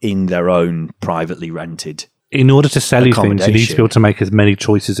be in their own privately rented. In order to sell you things, you need to be able to make as many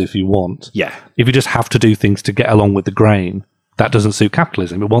choices as you want. Yeah. If you just have to do things to get along with the grain, that doesn't suit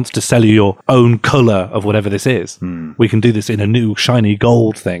capitalism. It wants to sell you your own colour of whatever this is. We can do this in a new shiny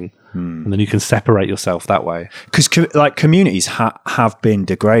gold thing, and then you can separate yourself that way. Because like communities have been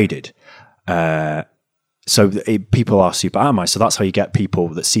degraded. People are super atomized. So that's how you get people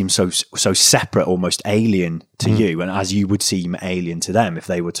that seem so separate, almost alien to you, and as you would seem alien to them if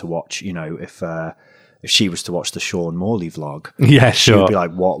they were to watch, if she was to watch the Sean Morley vlog. Yeah, sure. She would be like,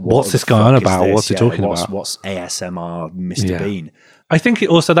 what's this guy on about? What's he talking about? What's ASMR Mr. Bean? I think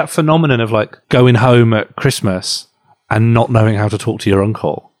also that phenomenon of like going home at Christmas and not knowing how to talk to your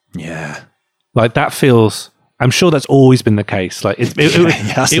uncle. Yeah. Like that feels... I'm sure that's always been the case. Like,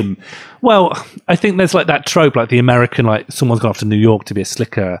 well, I think there's like that trope, like the American, like someone's gone off to New York to be a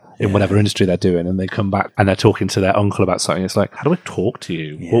slicker in whatever industry they're doing, and they come back and they're talking to their uncle about something. It's like, how do I talk to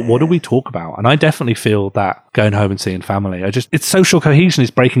you? What do we talk about? And I definitely feel that going home and seeing family. It's social cohesion is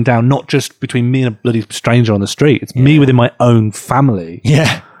breaking down, not just between me and a bloody stranger on the street. It's me within my own family.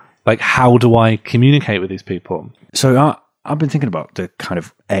 Yeah. Like, how do I communicate with these people? So I've been thinking about the kind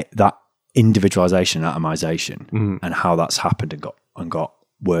of that individualization and atomization and how that's happened and got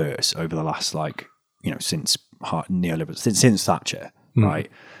worse over the last since neoliberalism, since Thatcher, right?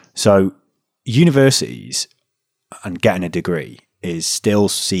 So universities and getting a degree is still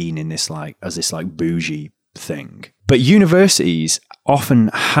seen in this as this bougie thing, but universities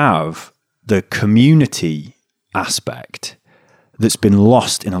often have the community aspect that's been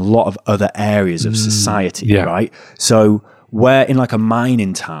lost in a lot of other areas of society, right? So where in like a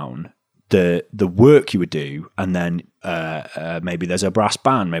mining town, the work you would do, and then maybe there's a brass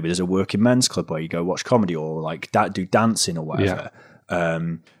band, maybe there's a working men's club where you go watch comedy or like do dancing or whatever.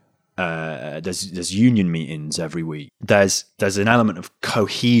 There's union meetings every week. There's an element of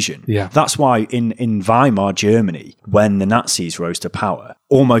cohesion. Yeah. That's why in Weimar, Germany, when the Nazis rose to power,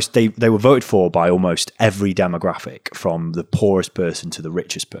 almost they were voted for by almost every demographic, from the poorest person to the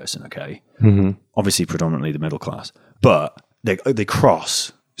richest person. Okay, obviously predominantly the middle class, but they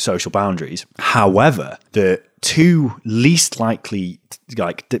cross social boundaries. However, the two least likely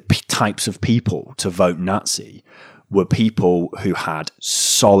types of people to vote Nazi were people who had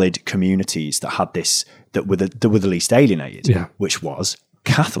solid communities that had this, that were the least alienated, which was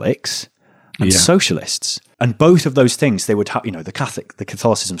Catholics and socialists. And both of those things, they would have, the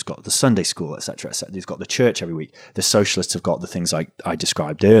Catholicism's got the Sunday school, etc., etc. They've got the church every week. The socialists have got the things I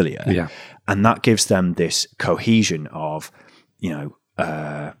described earlier. Yeah. And that gives them this cohesion of,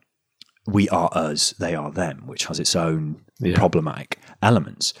 we are us, they are them, which has its own problematic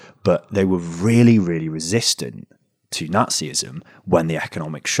elements. But they were really, really resistant to Nazism when the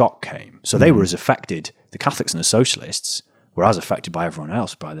economic shock came. So they were as affected, the Catholics and the socialists were as affected by everyone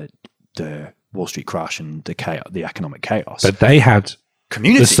else by the Wall Street crash and the economic chaos. But they had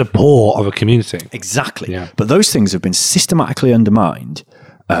community. the support of a community. Exactly. Yeah. But those things have been systematically undermined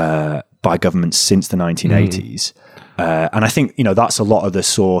by governments since the 1980s. And I think, that's a lot of the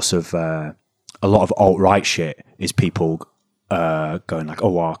source of a lot of alt-right shit is people going like,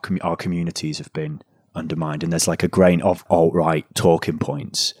 oh, our communities have been undermined. And there's like a grain of alt-right talking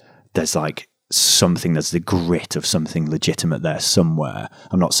points. There's like something, there's the grit of something legitimate there somewhere.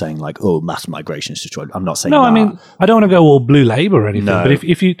 I'm not saying like, oh, mass migration is destroyed. I'm not saying No, that. I mean, I don't want to go all blue Labour or anything, No. but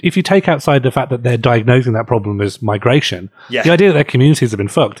if you take outside the fact that they're diagnosing that problem as migration, Yeah. the idea that their communities have been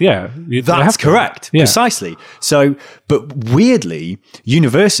fucked, they have That's to. correct. Yeah. Precisely. So, but weirdly,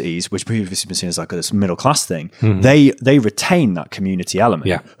 universities, which previously been seen as like this middle class thing, they retain that community element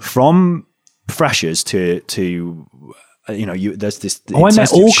Yeah. from freshers to there's this. I met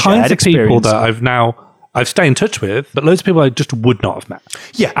sense all shared kinds of people experience. that I've stayed in touch with, but loads of people I just would not have met.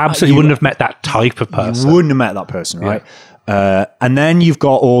 Yeah, Absolutely wouldn't have met that type of person. You wouldn't have met that person, right? And then you've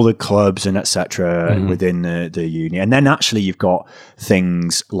got all the clubs and etc. within the uni, and then actually you've got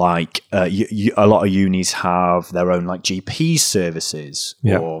things like a lot of unis have their own like GP services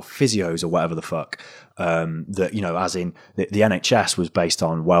or physios or whatever the fuck. That as in the NHS was based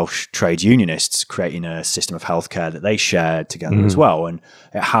on Welsh trade unionists creating a system of healthcare that they shared together as well, and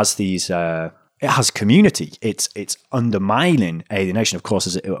it has these. It has community. It's undermining alienation. Of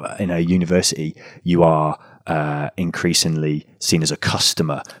course, in a university, you are increasingly seen as a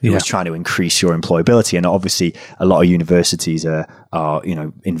customer who is trying to increase your employability. And obviously, a lot of universities are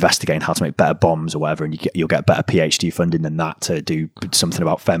investigating how to make better bombs or whatever, and you'll get better PhD funding than that to do something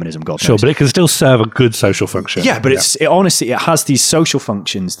about feminism. God Sure, knows. but it can still serve a good social function. Yeah, but it honestly has these social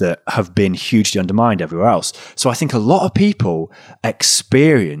functions that have been hugely undermined everywhere else. So I think a lot of people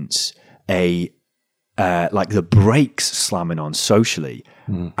experience like the brakes slamming on socially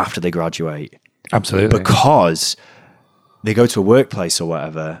after they graduate. Absolutely. Because they go to a workplace or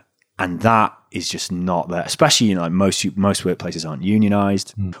whatever, and that is just not there. Especially, like most workplaces aren't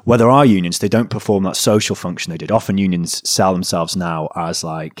unionized. Where there are unions, they don't perform that social function they did. Often unions sell themselves now as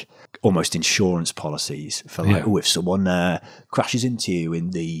like almost insurance policies for like, if someone crashes into you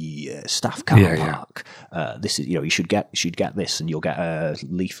in the staff car park, this is you should get this, and you'll get a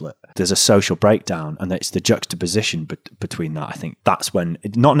leaflet. There's a social breakdown, and it's the juxtaposition between that. I think that's when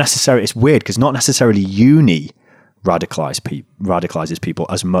it's weird because not necessarily uni radicalizes people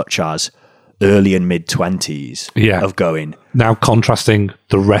as much as early and mid 20s of going. Now contrasting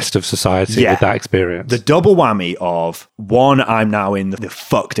the rest of society with that experience. The double whammy of one, I'm now in the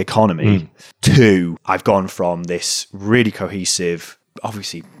fucked economy. Two, I've gone from this really cohesive,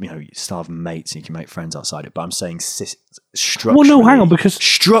 obviously, you still have mates and you can make friends outside it, but I'm saying structurally. Well, no, hang on, because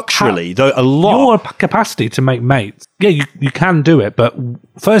structurally, though a lot. Your capacity to make mates, you can do it, but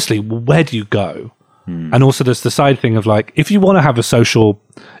firstly, where do you go? And also there's the side thing of like, if you want to have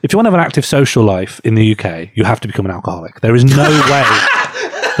an active social life in the UK, you have to become an alcoholic. There is no way.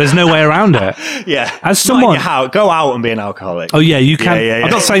 There's no way around it. Yeah. As someone, go out and be an alcoholic. Oh yeah, you can. Yeah. I'm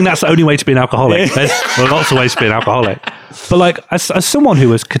not saying that's the only way to be an alcoholic. There's lots of ways to be an alcoholic. But like, as someone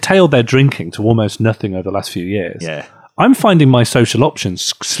who has curtailed their drinking to almost nothing over the last few years, I'm finding my social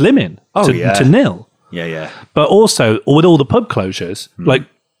options slimming to nil. Yeah. But also with all the pub closures, like,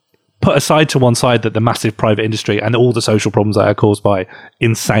 put aside to one side that the massive private industry and all the social problems that are caused by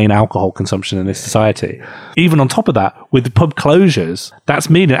insane alcohol consumption in this society. Even on top of that, with the pub closures, that's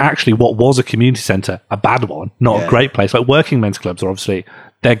meaning actually what was a community centre, a bad one, not a great place. Like working men's clubs are obviously,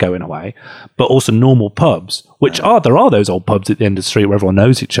 they're going away. But also normal pubs, there are those old pubs at the end of the street where everyone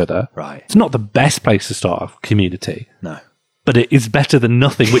knows each other. Right. It's not the best place to start a community. No. But it is better than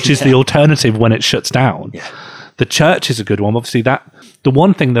nothing, which is the alternative when it shuts down. Yeah. The church is a good one. Obviously, the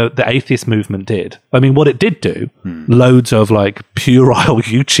one thing that the atheist movement did, I mean, what it did do, loads of like puerile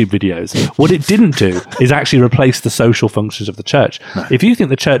YouTube videos. What it didn't do is actually replace the social functions of the church. No. If you think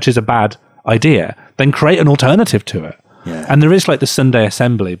the church is a bad idea, then create an alternative to it. Yeah. And there is like the Sunday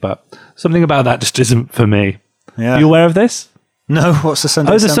assembly, but something about that just isn't for me. Yeah. Are you aware of this? No, what's the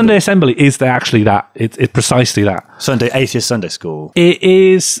Sunday assembly? The Sunday assembly is actually that. It's precisely that. Atheist Sunday school. It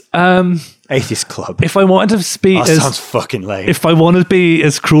is... Atheist Club. If I wanted to be That sounds fucking lame. if I want to be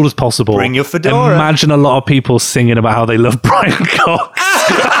as cruel as possible, Bring your fedora. Imagine a lot of people singing about how they love Brian Cox.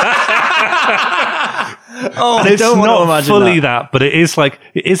 Oh, It's not fully that, but it is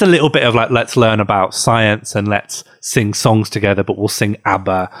a little bit of like, let's learn about science and let's sing songs together, but we'll sing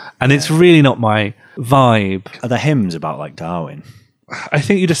ABBA, and it's really not my vibe. Are there hymns about like Darwin? I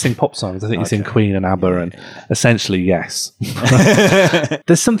think you just sing pop songs. I think you sing Queen and ABBA, and essentially, yes.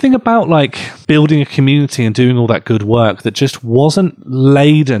 There's something about like building a community and doing all that good work that just wasn't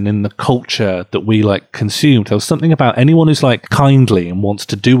laden in the culture that we like consumed. There was something about anyone who's like kindly and wants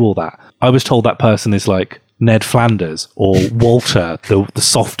to do all that. I was told that person is like Ned Flanders or Walter, the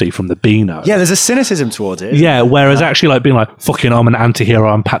softie from the Beano. Yeah, there's a cynicism towards it. Yeah, whereas actually like being like, fucking, I'm an anti-hero,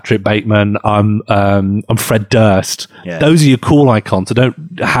 I'm Patrick Bateman, I'm Fred Durst. Yeah. Those are your cool icons that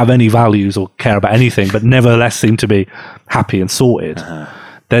don't have any values or care about anything, but nevertheless seem to be happy and sorted.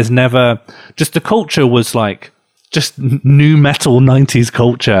 There's never, just the culture was like, just new metal 90s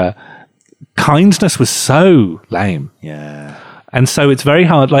culture. Kindness was so lame. Yeah. And so it's very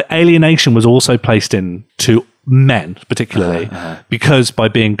hard. Like alienation was also placed in to men, particularly, because by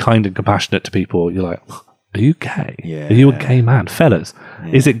being kind and compassionate to people, you're like, are you gay? Yeah. Are you a gay man? Fellas,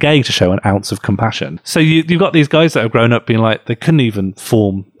 is it gay to show an ounce of compassion? So you've got these guys that have grown up being like, they couldn't even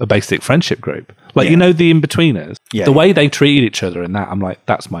form a basic friendship group. Like, you know, the in-betweeners, the way they treated each other in that, I'm like,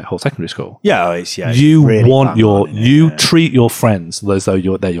 that's my whole secondary school. Yeah, it's You really want bang on, treat your friends as though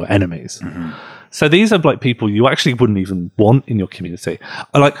they're your enemies. So these are like people you actually wouldn't even want in your community.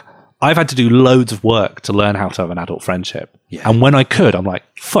 Like, I've had to do loads of work to learn how to have an adult friendship. Yeah. And when I could, I'm like,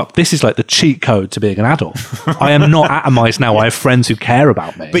 fuck, this is like the cheat code to being an adult. I am not atomized now. I have friends who care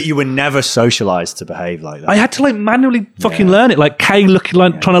about me. But you were never socialized to behave like that. I had to like manually fucking learn it. Like Kay looking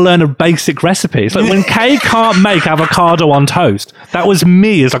like trying to learn a basic recipe. It's like when Kay can't make avocado on toast, that was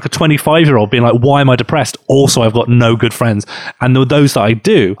me as like a 25-year-old being like, why am I depressed? Also, I've got no good friends. And those that I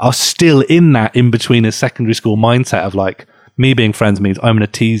do are still in that in-between secondary school mindset of like, me being friends means I'm going to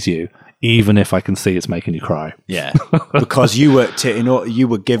tease you, even if I can see it's making you cry. Yeah, because you weren't given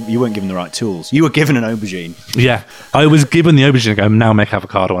the right tools. You were given an aubergine. Yeah, I was given the aubergine. Go now, make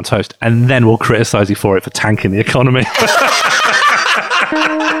avocado on toast, and then we'll criticize you for it for tanking the economy.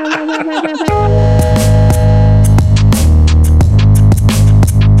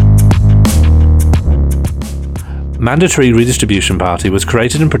 Mandatory Redistribution Party was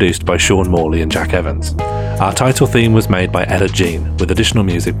created and produced by Sean Morley and Jack Evans. Our title theme was made by Ella Jean, with additional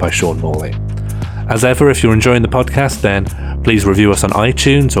music by Sean Morley. As ever, if you're enjoying the podcast, then please review us on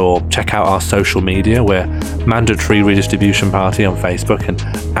iTunes or check out our social media. We're Mandatory Redistribution Party on Facebook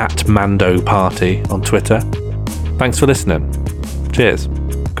and @Mando Party on Twitter. Thanks for listening. Cheers.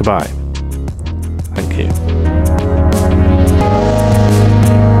 Goodbye. Thank you.